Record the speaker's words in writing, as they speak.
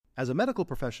As a medical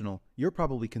professional, you're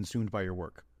probably consumed by your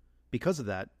work. Because of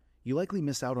that, you likely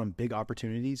miss out on big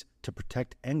opportunities to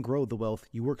protect and grow the wealth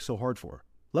you work so hard for.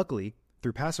 Luckily,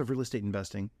 through passive real estate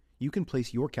investing, you can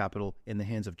place your capital in the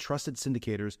hands of trusted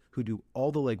syndicators who do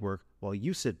all the legwork while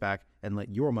you sit back and let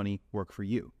your money work for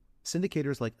you.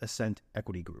 Syndicators like Ascent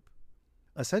Equity Group.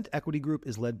 Ascent Equity Group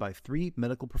is led by 3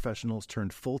 medical professionals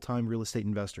turned full-time real estate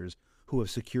investors who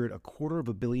have secured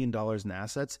 $250 million in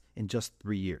assets in just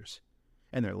 3 years.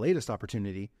 And their latest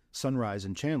opportunity, Sunrise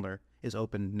in Chandler, is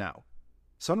open now.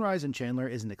 Sunrise in Chandler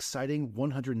is an exciting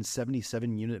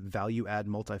 177-unit value-add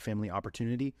multifamily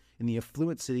opportunity in the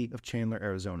affluent city of Chandler,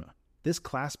 Arizona. This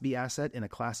Class B asset in a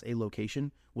Class A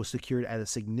location was secured at a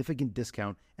significant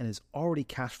discount and is already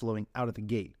cash flowing out of the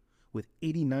gate, with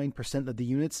 89% of the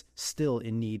units still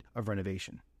in need of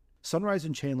renovation. Sunrise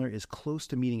in Chandler is close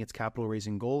to meeting its capital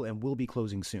raising goal and will be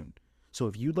closing soon. So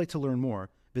if you'd like to learn more,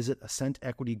 visit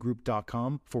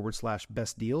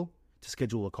ascentequitygroup.com/best deal to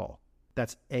schedule a call.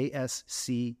 That's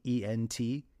ASCENT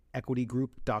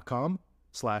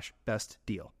equitygroup.com/best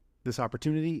deal. This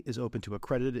opportunity is open to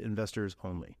accredited investors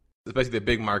only. Especially the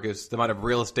big markets, the amount of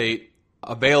real estate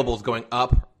available is going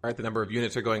up, right? The number of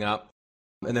units are going up.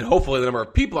 And then hopefully the number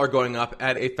of people are going up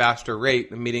at a faster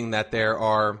rate, meaning that there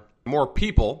are more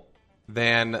people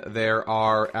than there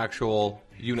are actual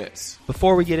units.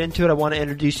 Before we get into it, I want to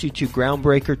introduce you to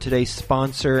Groundbreaker, today's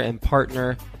sponsor and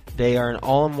partner. They are an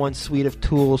all-in-one suite of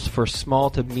tools for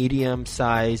small to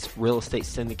medium-sized real estate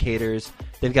syndicators.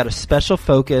 They've got a special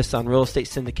focus on real estate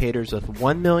syndicators with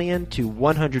 1 million to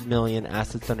 100 million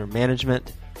assets under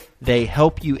management. They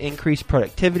help you increase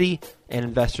productivity and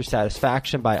investor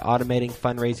satisfaction by automating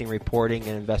fundraising, reporting,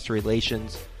 and investor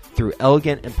relations through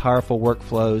elegant and powerful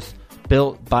workflows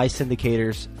built by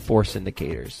syndicators for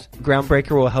syndicators.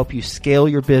 Groundbreaker will help you scale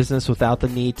your business without the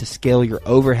need to scale your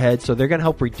overhead. So they're going to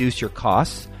help reduce your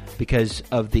costs because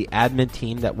of the admin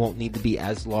team that won't need to be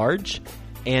as large.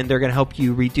 And they're going to help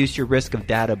you reduce your risk of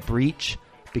data breach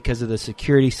because of the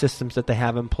security systems that they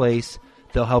have in place.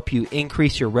 They'll help you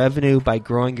increase your revenue by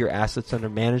growing your assets under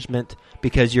management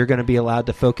because you're going to be allowed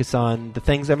to focus on the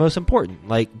things that are most important,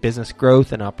 like business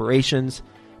growth and operations,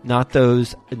 not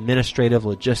those administrative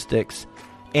logistics.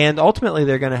 And ultimately,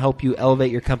 they're going to help you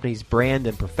elevate your company's brand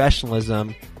and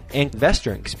professionalism and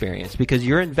investor experience because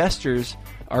your investors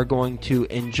are going to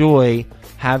enjoy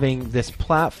having this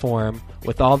platform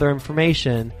with all their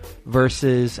information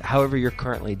versus however you're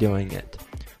currently doing it.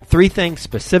 3 things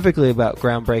specifically about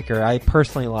Groundbreaker I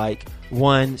personally like.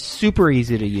 1, super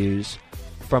easy to use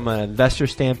from an investor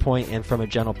standpoint and from a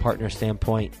general partner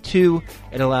standpoint. 2,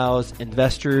 it allows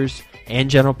investors and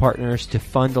general partners to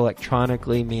fund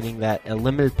electronically, meaning that a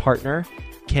limited partner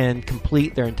can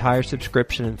complete their entire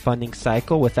subscription and funding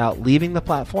cycle without leaving the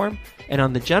platform. And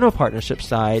on the general partnership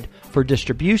side, for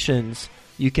distributions,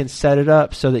 you can set it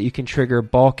up so that you can trigger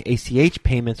bulk ACH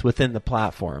payments within the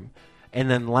platform. And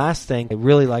then the last thing I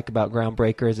really like about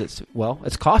Groundbreaker is it's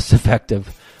cost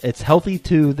effective. It's healthy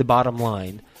to the bottom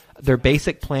line. Their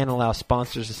basic plan allows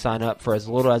sponsors to sign up for as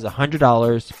little as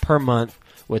 $100 per month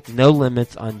with no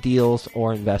limits on deals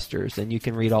or investors. And you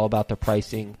can read all about the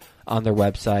pricing on their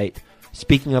website.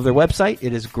 Speaking of their website,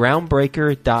 it is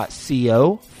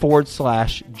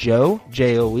groundbreaker.co/Joe,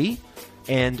 J-O-E.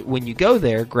 And when you go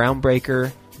there,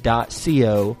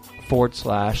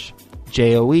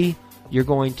 groundbreaker.co/Joe, you're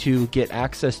going to get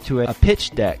access to a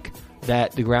pitch deck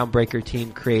that the Groundbreaker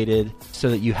team created so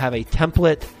that you have a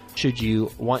template should you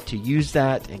want to use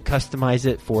that and customize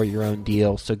it for your own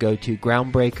deal. So go to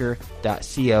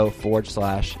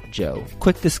groundbreaker.co/Joe.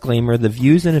 Quick disclaimer, the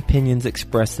views and opinions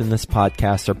expressed in this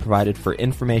podcast are provided for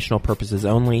informational purposes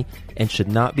only and should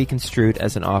not be construed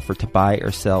as an offer to buy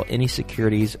or sell any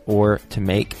securities or to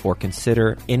make or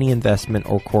consider any investment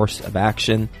or course of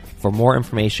action. For more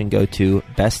information, go to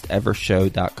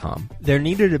bestevershow.com. There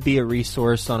needed to be a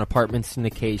resource on apartment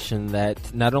syndication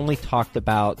that not only talked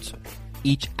about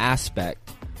each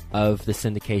aspect of the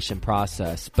syndication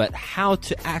process, but how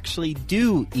to actually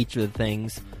do each of the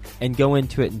things and go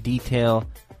into it in detail.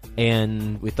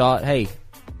 And we thought, hey,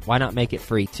 why not make it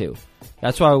free too?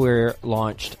 That's why we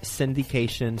launched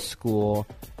Syndication School,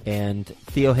 and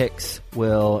Theo Hicks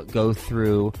will go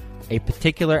through a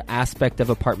particular aspect of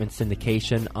apartment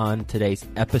syndication on today's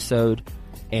episode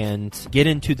and get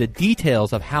into the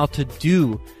details of how to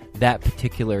do that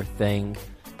particular thing.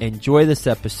 Enjoy this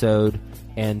episode,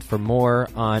 and for more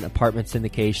on apartment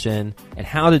syndication and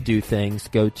how to do things,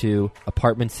 go to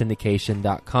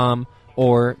apartmentsyndication.com,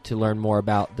 or to learn more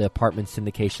about the Apartment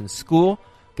Syndication School,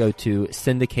 go to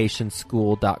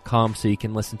syndicationschool.com so you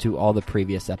can listen to all the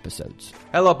previous episodes.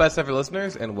 Hello, Best Ever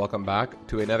listeners, and welcome back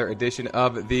to another edition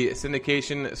of the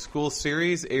Syndication School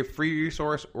Series, a free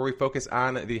resource where we focus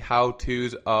on the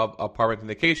how-tos of apartment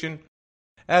syndication.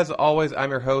 As always,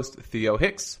 I'm your host, Theo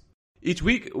Hicks. Each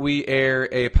week, we air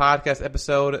a podcast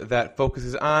episode that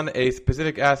focuses on a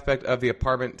specific aspect of the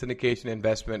apartment syndication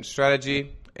investment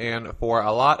strategy. And for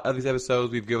a lot of these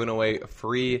episodes, we've given away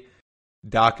free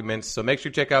documents. So make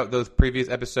sure to check out those previous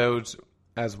episodes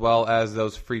as well as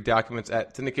those free documents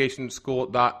at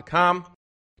syndicationschool.com.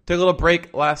 Took a little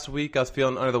break last week. I was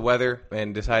feeling under the weather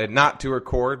and decided not to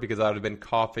record because I would have been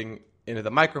coughing into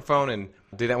the microphone and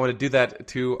didn't want to do that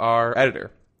to our editor.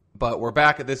 But we're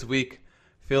back this week.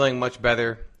 Feeling much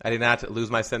better. I did not lose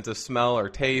my sense of smell or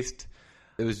taste.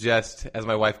 It was just, as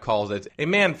my wife calls it, a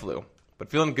man flu. But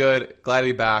feeling good, glad to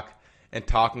be back, and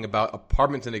talking about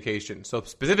apartment syndication. So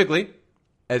specifically,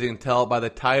 as you can tell by the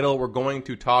title, we're going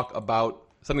to talk about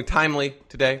something timely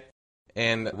today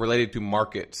and related to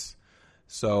markets.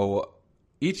 So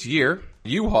each year,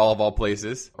 U-Haul, of all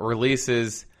places,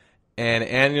 releases an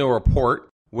annual report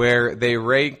where they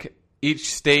rank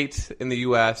each state in the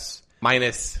U.S.,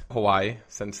 minus Hawaii,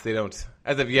 since they don't,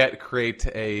 as of yet, create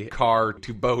a car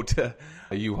to boat a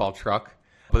U-Haul truck.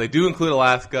 But they do include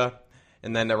Alaska,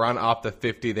 and then around off the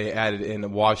 50, they added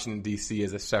in Washington, D.C.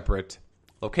 as a separate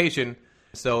location.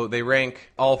 So they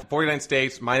rank all 49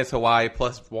 states, minus Hawaii,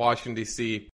 plus Washington,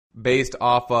 D.C., based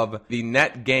off of the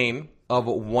net gain of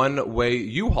one-way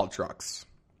U-Haul trucks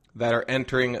that are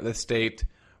entering the state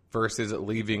versus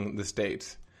leaving the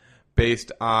state,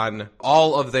 based on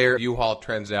all of their U-Haul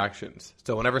transactions.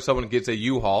 So whenever someone gets a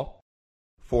U-Haul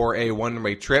for a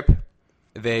one-way trip,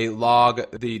 they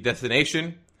log the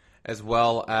destination as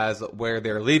well as where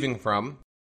they're leaving from.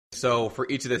 So for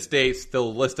each of the states,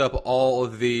 they'll list up all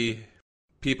of the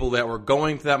people that were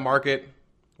going to that market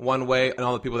one way and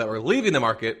all the people that were leaving the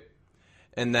market.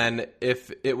 And then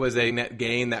if it was a net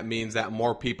gain, that means that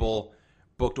more people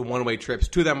booked one-way trips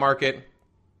to that market.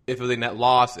 If it was a net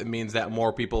loss, it means that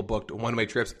more people booked one-way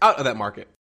trips out of that market.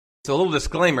 So a little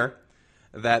disclaimer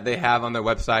that they have on their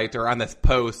website or on this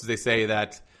post, they say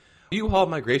that U-Haul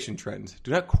migration trends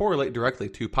do not correlate directly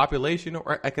to population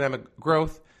or economic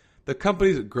growth. The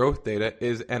company's growth data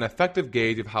is an effective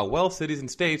gauge of how well cities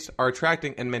and states are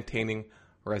attracting and maintaining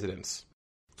residents.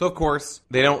 So, of course,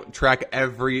 they don't track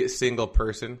every single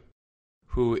person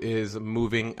who is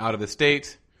moving out of the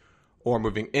state or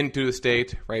moving into the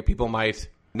state, right? People might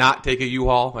not take a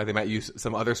U-Haul, like they might use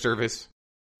some other service.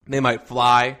 They might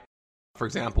fly. For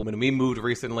example, when we moved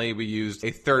recently, we used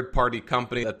a third-party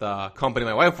company that the company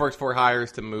my wife works for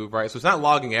hires to move, right? So it's not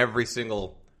logging every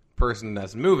single person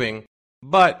that's moving,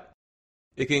 but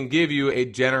it can give you a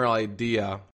general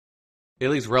idea, at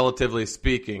least relatively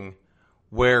speaking,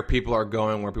 where people are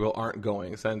going, where people aren't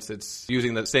going, since it's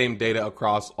using the same data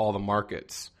across all the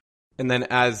markets. And then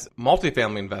as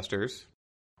multifamily investors,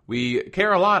 we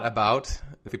care a lot about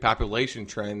the population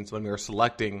trends when we are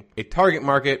selecting a target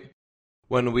market,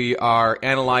 when we are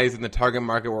analyzing the target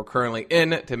market we're currently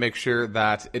in to make sure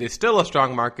that it is still a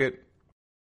strong market.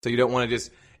 So you don't want to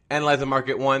just analyze the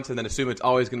market once and then assume it's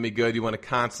always going to be good. You want to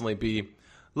constantly be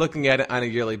looking at it on a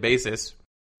yearly basis.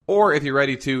 Or if you're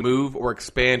ready to move or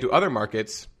expand to other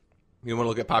markets, you want to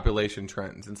look at population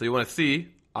trends. And so you want to see,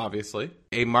 obviously,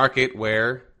 a market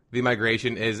where the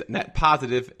migration is net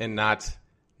positive and not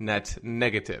net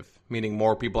negative, meaning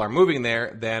more people are moving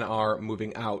there than are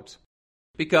moving out.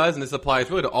 Because, and this applies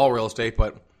really to all real estate,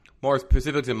 but more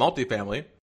specific to multifamily,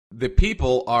 the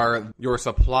people are your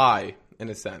supply in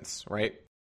a sense, right?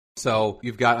 So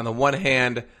you've got, on the one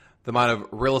hand, the amount of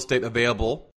real estate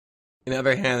available, on the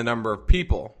other hand, the number of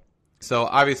people. So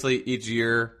obviously each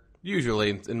year,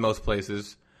 usually in most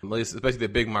places, at least especially the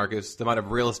big markets, the amount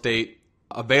of real estate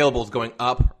available is going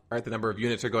up, right? The number of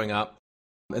units are going up.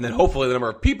 And then hopefully the number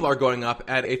of people are going up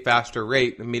at a faster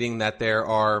rate, meaning that there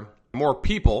are more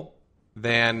people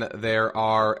than there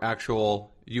are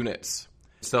actual units.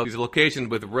 So these locations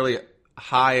with really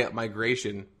high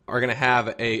migration are going to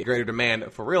have a greater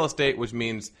demand for real estate, which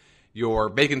means your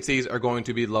vacancies are going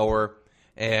to be lower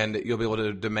and you'll be able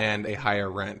to demand a higher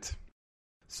rent.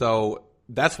 So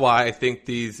that's why I think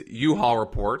these U-Haul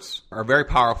reports are very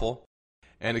powerful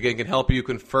and, again, can help you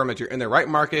confirm that you're in the right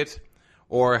market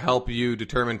or help you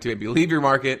determine to maybe leave your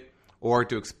market or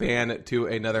to expand to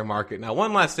another market. Now,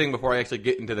 one last thing before I actually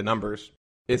get into the numbers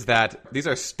is that these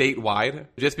are statewide.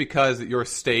 Just because your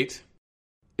state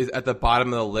is at the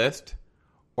bottom of the list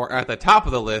or at the top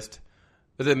of the list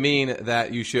doesn't mean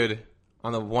that you should,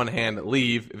 on the one hand,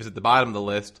 leave if it's at the bottom of the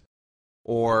list,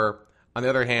 or on the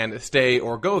other hand, stay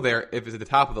or go there if it's at the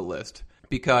top of the list.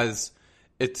 because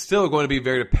it's still going to be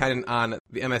very dependent on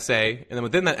the MSA. And then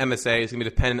within that MSA, it's going to be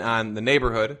dependent on the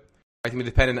neighborhood. It's going to be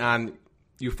dependent on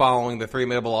you following the 3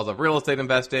 immutable laws of real estate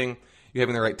investing, you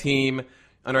having the right team,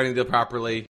 underwriting the deal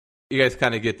properly. You guys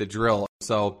kind of get the drill.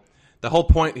 So the whole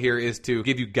point here is to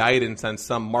give you guidance on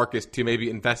some markets to maybe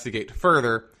investigate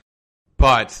further.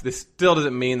 But this still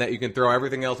doesn't mean that you can throw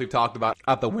everything else we've talked about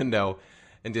out the window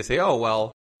and just say, oh,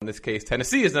 well, in this case,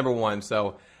 Tennessee is number one.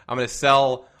 So I'm going to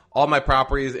sell all my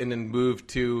properties and then move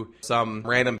to some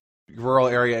random rural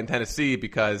area in Tennessee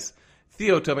because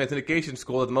Theo told me at syndication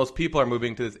school that most people are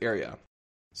moving to this area.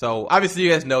 So obviously you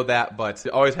guys know that, but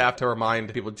you always have to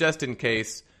remind people just in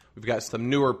case we've got some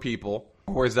newer people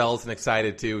who are zealous and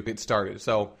excited to get started.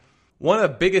 So one of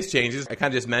the biggest changes I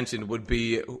kind of just mentioned would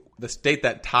be the state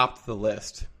that topped the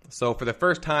list. So for the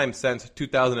first time since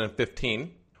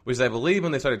 2015, which is I believe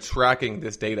when they started tracking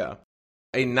this data,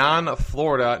 a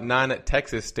non-Florida,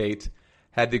 non-Texas state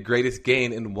had the greatest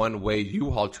gain in one-way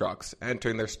U-Haul trucks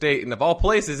entering their state. And of all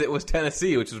places, it was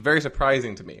Tennessee, which was very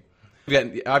surprising to me.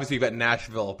 Obviously, you've got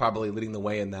Nashville probably leading the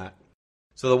way in that.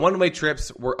 So the one-way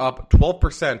trips were up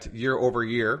 12% year over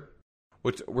year,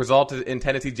 which resulted in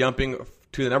Tennessee jumping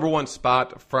to the number one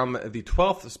spot from the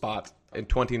 12th spot in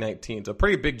 2019. So a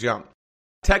pretty big jump.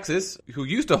 Texas, who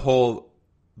used to hold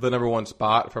the number one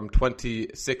spot from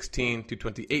 2016 to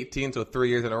 2018, so 3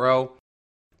 years in a row,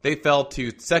 they fell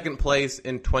to second place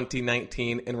in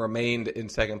 2019 and remained in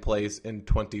second place in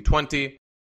 2020,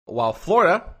 while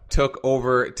Florida took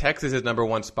over Texas's number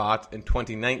one spot in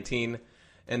 2019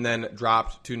 and then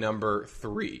dropped to number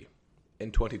 3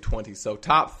 in 2020. So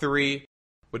top 3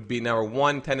 would be number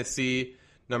 1, Tennessee,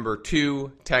 number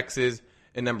 2, Texas,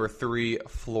 and number 3,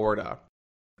 Florida.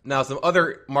 Now, some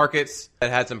other markets that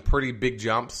had some pretty big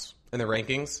jumps in the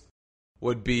rankings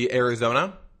would be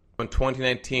Arizona. In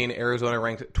 2019, Arizona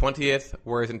ranked 20th,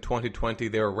 whereas in 2020,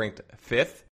 they were ranked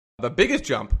 5th. The biggest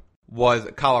jump was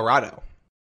Colorado.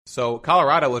 So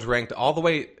Colorado was ranked all the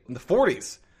way in the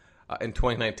 40s in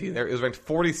 2019. It was ranked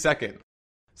 42nd.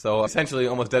 So essentially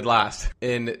almost dead last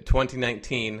in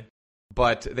 2019.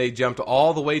 But they jumped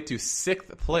all the way to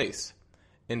 6th place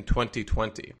in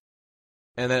 2020.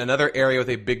 And then another area with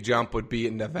a big jump would be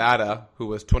Nevada, who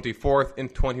was 24th in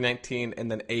 2019 and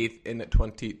then 8th in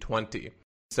 2020.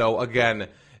 So again,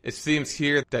 it seems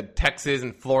here that Texas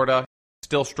and Florida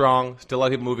still strong, still a lot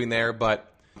of people moving there, but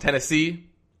Tennessee,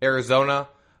 Arizona,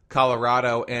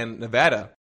 Colorado, and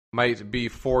Nevada might be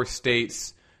 4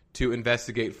 states to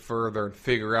investigate further and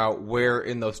figure out where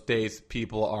in those states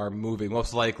people are moving.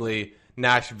 Most likely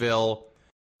Nashville,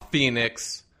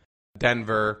 Phoenix,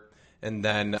 Denver, and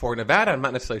then for Nevada, I'm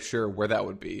not necessarily sure where that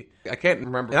would be. I can't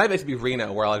remember. It might basically be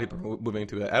Reno, where a lot of people are moving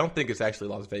to. I don't think it's actually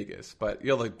Las Vegas, but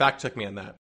you'll fact check me on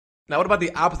that. Now, what about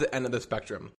the opposite end of the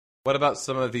spectrum? What about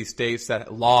some of these states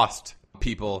that lost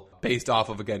people based off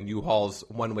of, again, U-Haul's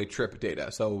one-way trip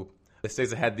data? So the states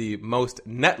that had the most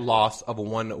net loss of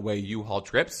one-way U-Haul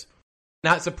trips.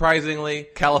 Not surprisingly,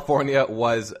 California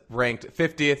was ranked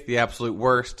 50th, the absolute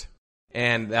worst,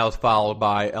 and that was followed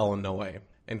by Illinois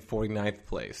in 49th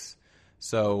place.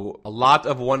 So a lot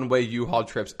of one-way U-Haul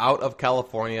trips out of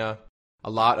California, a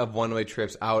lot of one-way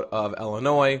trips out of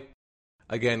Illinois,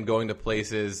 again, going to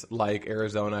places like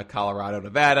Arizona, Colorado,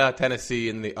 Nevada, Tennessee,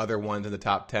 and the other ones in the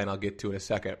top 10 I'll get to in a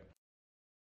second.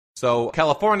 So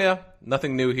California,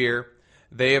 nothing new here.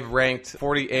 They have ranked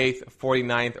 48th,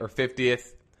 49th, or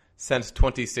 50th since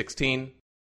 2016.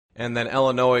 And then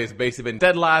Illinois has basically been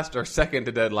dead last or second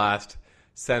to dead last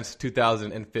since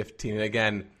 2015. And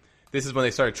again, this is when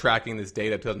they started tracking this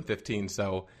data, 2015,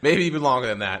 so maybe even longer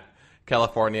than that.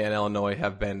 California and Illinois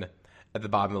have been at the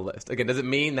bottom of the list. Again, does it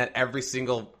mean that every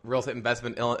single real estate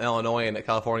investment in Illinois and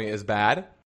California is bad?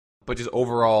 But just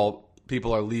overall,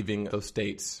 people are leaving those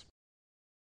states.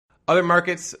 Other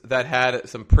markets that had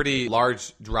some pretty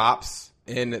large drops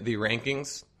in the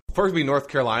rankings. First would be North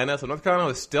Carolina. So North Carolina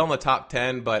was still in the top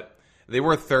 10, but they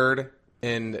were 3rd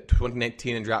in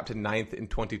 2019 and dropped to 9th in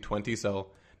 2020. So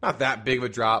not that big of a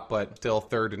drop, but still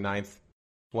 3rd and 9th.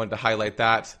 Wanted to highlight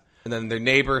that. And then their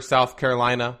neighbor, South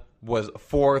Carolina, was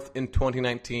 4th in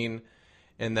 2019,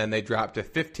 and then they dropped to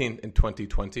 15th in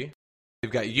 2020.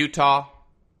 You've got Utah,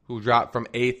 who dropped from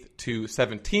 8th to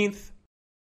 17th.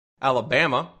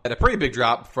 Alabama had a pretty big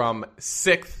drop from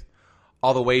 6th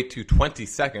all the way to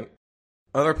 22nd.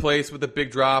 Another place with a big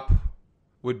drop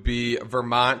would be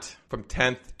Vermont from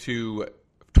 10th to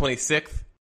 26th.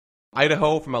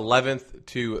 Idaho from 11th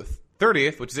to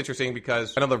 30th, which is interesting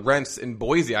because I know the rents in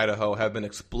Boise, Idaho have been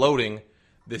exploding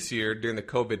this year during the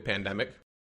COVID pandemic.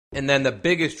 And then the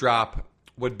biggest drop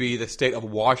would be the state of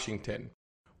Washington,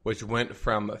 which went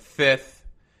from 5th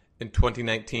in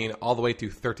 2019, all the way to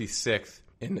 36th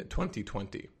in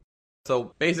 2020.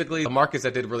 So basically, the markets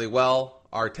that did really well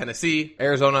are Tennessee,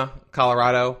 Arizona,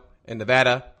 Colorado, and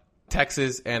Nevada.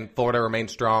 Texas and Florida remained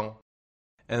strong.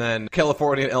 And then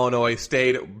California and Illinois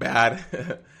stayed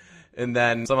bad. And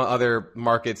then some other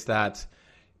markets that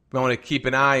you want to keep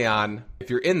an eye on, if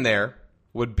you're in there,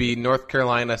 would be North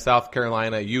Carolina, South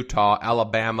Carolina, Utah,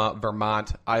 Alabama,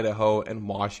 Vermont, Idaho, and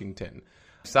Washington.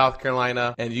 South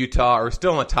Carolina and Utah are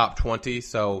still in the top 20,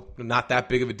 so not that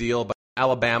big of a deal. But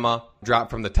Alabama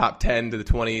dropped from the top 10 to the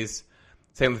 20s.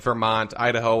 Same with Vermont,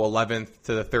 Idaho, 11th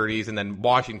to the 30s, and then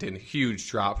Washington, huge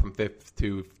drop from 5th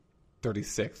to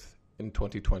 36th in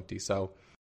 2020. So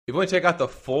if you want to check out the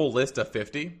full list of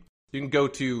 50, you can go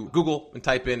to Google and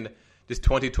type in just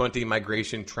 2020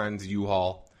 migration trends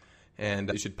U-Haul, and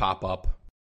it should pop up.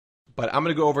 But I'm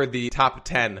going to go over the top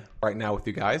 10 right now with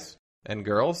you guys and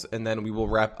girls, and then we will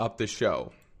wrap up the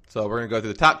show. So we're going to go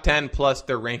through the top 10 plus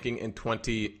their ranking in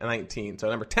 2019. So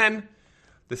number 10,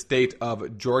 the state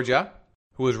of Georgia,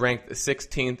 who was ranked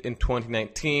 16th in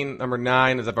 2019. Number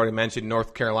 9, as I've already mentioned,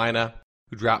 North Carolina,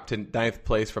 who dropped to 9th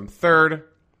place from 3rd.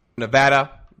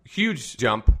 Nevada, huge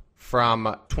jump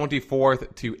from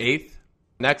 24th to 8th.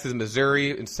 Next is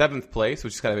Missouri in 7th place,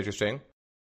 which is kind of interesting,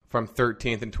 from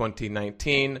 13th in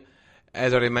 2019.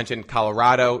 As I already mentioned,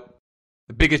 Colorado,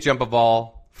 the biggest jump of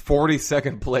all,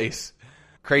 42nd place.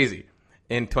 Crazy.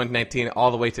 In 2019,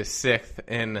 all the way to 6th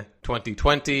in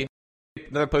 2020.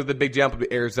 Another place with a big jump would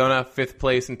be Arizona, 5th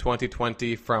place in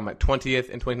 2020 from 20th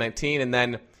in 2019. And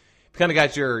then you kind of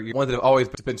got your ones that have always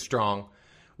been strong,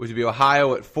 which would be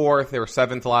Ohio at 4th. They were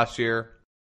 7th last year.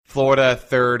 Florida,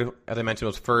 3rd, as I mentioned,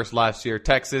 was 1st last year.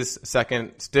 Texas,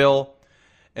 2nd still.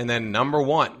 And then number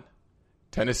 1,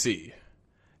 Tennessee,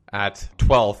 at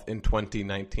 12th in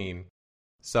 2019.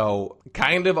 So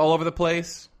kind of all over the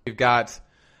place. We've got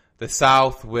the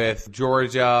South with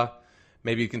Georgia.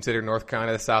 Maybe you consider North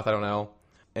Carolina the South, I don't know.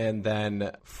 And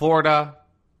then Florida,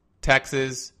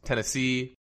 Texas,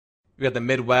 Tennessee. We got the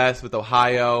Midwest with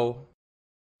Ohio.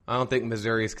 I don't think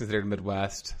Missouri is considered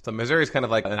Midwest. So Missouri is kind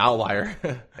of like an outlier.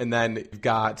 And then you've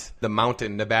got the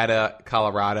mountain, Nevada,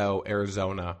 Colorado,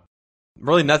 Arizona.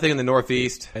 Really nothing in the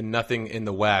Northeast and nothing in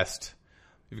the West.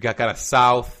 You've got kind of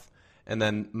South and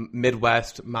then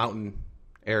Midwest mountain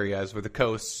areas with the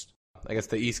coasts. I guess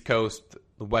the East Coast,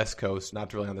 the West Coast,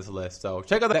 not really on this list. So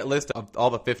check out that list of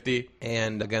all the 50.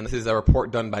 And again, this is a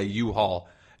report done by U-Haul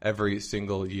every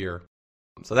single year.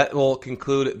 So that will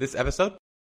conclude this episode.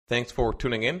 Thanks for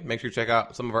tuning in. Make sure you check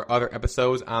out some of our other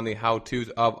episodes on the how-tos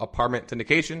of apartment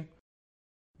syndication.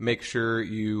 Make sure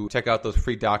you check out those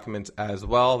free documents as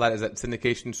well. That is at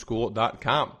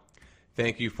syndicationschool.com.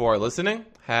 Thank you for listening.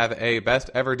 Have a best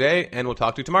ever day, and we'll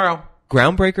talk to you tomorrow.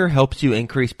 Groundbreaker helps you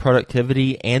increase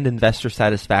productivity and investor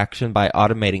satisfaction by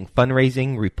automating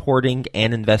fundraising, reporting,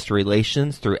 and investor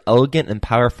relations through elegant and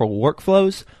powerful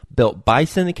workflows built by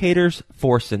syndicators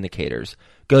for syndicators.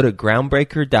 Go to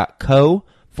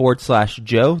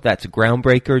groundbreaker.co/Joe. That's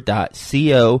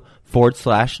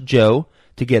groundbreaker.co/Joe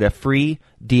to get a free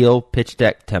deal pitch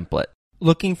deck template.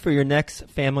 Looking for your next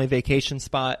family vacation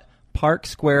spot? Park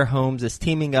Square Homes is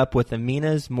teaming up with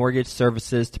Amina's Mortgage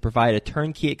Services to provide a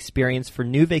turnkey experience for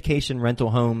new vacation rental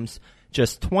homes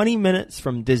just 20 minutes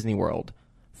from Disney World.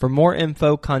 For more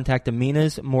info, contact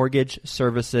Amina's Mortgage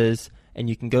Services, and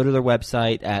you can go to their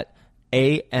website at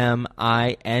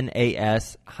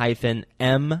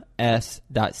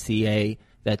aminas-ms.ca.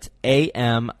 That's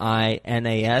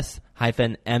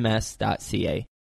aminas-ms.ca.